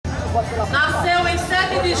Nasceu em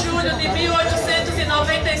 7 de julho de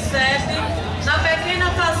 1897, na pequena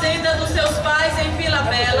fazenda dos seus pais em Vila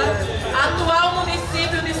Bela, atual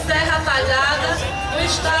município de Serra Talhada, no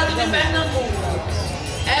estado de Pernambuco.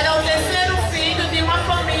 Era o terceiro filho de uma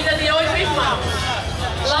família de 8 irmãos.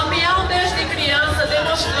 Lampião, desde criança,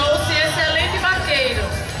 demonstrou-se excelente vaqueiro.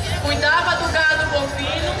 Cuidava do gado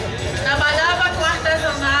bovino, trabalhava com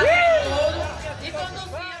artesanato de couro e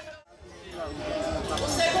conduzia... O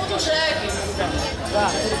segundo jegue,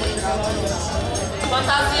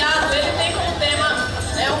 fantasiado, ele tem como tema,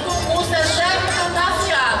 o concurso é jegue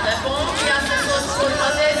fantasiado. É bom que as pessoas que forem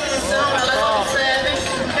fazer a inscrição, elas observem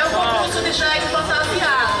que é um concurso de jegue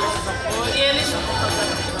fantasiado. E eles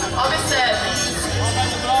observem.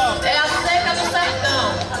 É a seca do sertão.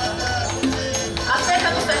 A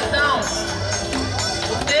seca do sertão,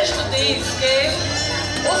 o texto diz que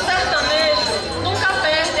o sertanejo nunca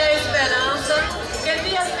perde a esperança que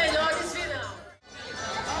dias melhores virão.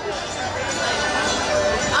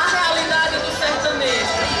 A realidade do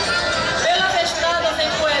sertanejo. Pelas estradas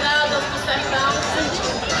empoeiradas do sertão,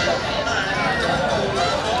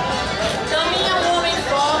 caminha um homem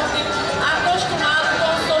forte, acostumado com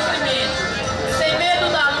o sofrimento, sem medo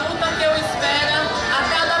da luta que o espera a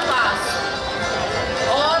cada passo.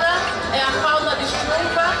 Ora é a falta de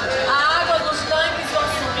chuva, a água dos tanques vão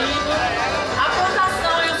sumindo, a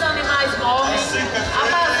plantação e os animais morrem,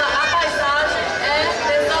 a paisagem é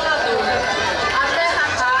desoladora, a terra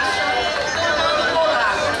racha, tornando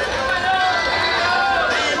buraco.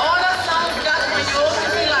 Ora são os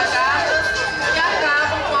gafanhotos e lagartas que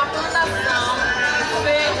acabam com a plantação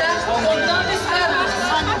feita com tanta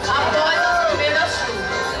esperança após as primeiras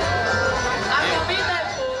chuvas. A comida é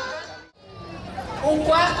pouca. O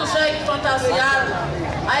quarto jegue fantasiado,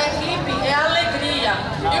 a equipe é alegria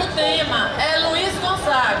e o tema é Luiz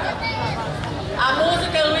Gonzaga. A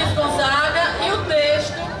música é Luiz Gonzaga e o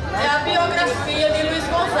texto é a biografia de Luiz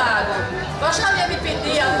Gonzaga. Gostaria de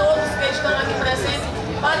pedir a todos que estão aqui presentes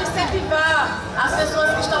para incentivar as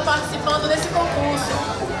pessoas que estão participando desse concurso,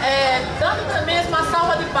 dando mesmo uma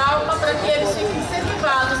salva de palmas para que eles fiquem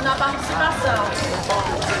incentivados na participação.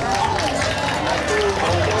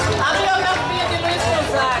 A biografia de Luiz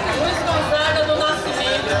Gonzaga. Luiz Gonzaga do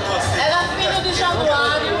Nascimento era filho de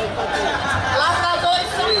Januário, lavrador e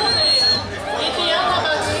sanfoneiro, e de Ana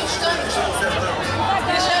Batista de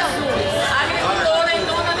Jesus, agricultora e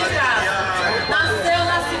dona de casa. Nasceu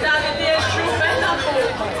na cidade de Exu,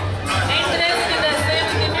 Pernambuco, em 13 de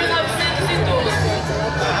dezembro de 1912.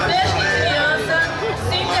 Desde criança,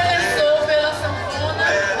 se interessou pela sanfona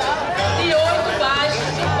de 8 baixos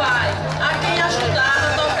do pai, a quem ajudava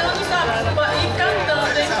tocando zabumba e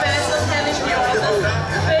cantando em festas religiosas,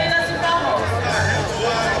 feiras e paróquias.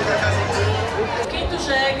 O quinto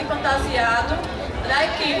jegue fantasiado da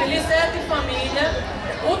equipe Lisete e Família.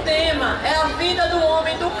 O tema é a vida do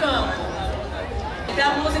homem do campo. E a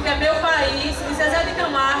música é Meu País, de Zezé de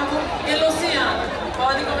Camargo e Luciano.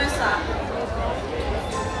 Pode começar.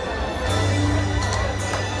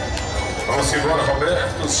 Vamos embora,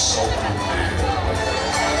 Roberto. Solta o dedo.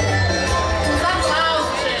 Os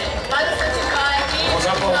aplausos, gente. Vai incentivar aqui. Vamos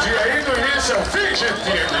aplaudir aí do início ao fim, gente.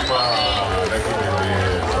 Que animada, que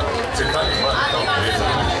beleza. Você tá animado, talvez, né?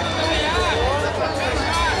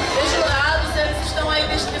 Os jurados, eles estão aí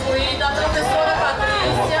distribuídos. A professora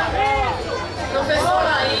Patrícia,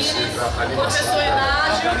 professora Iris, professor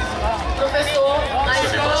Inácio, professor na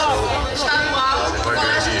escola estadual,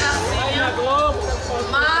 Colégio Gracinha,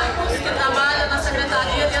 Marcos, que trabalha na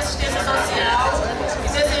Secretaria de Assistência Social e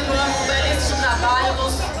desenvolve um belíssimo trabalho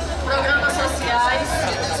nos programas sociais.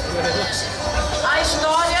 A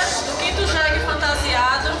história do quinto jegue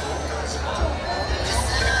fantasiado,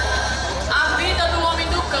 a vida do homem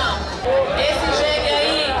do campo. Esse jegue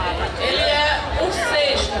aí, ele é o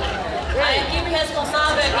sexto. A equipe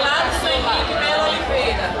responsável é Gladson Henrique Melo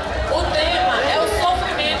Oliveira. O tema é o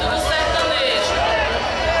sofrimento do sertanejo.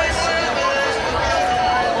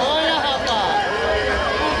 Olha, rapaz!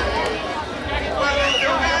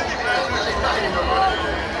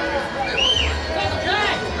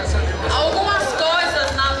 Algumas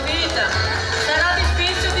coisas na vida será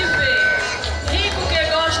difícil de ver. Rico que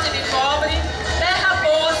goste de pobre, terra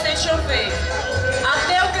boa sem chover.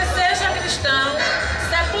 Ateu que seja cristão,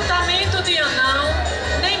 sepultamento de anão,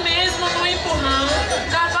 nem mesmo no empurrão,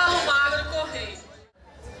 cavalo magro correr.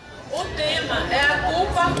 O tema é a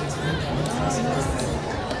culpa.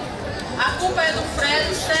 A culpa é do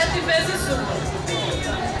Fred 7 vezes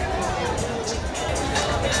 1.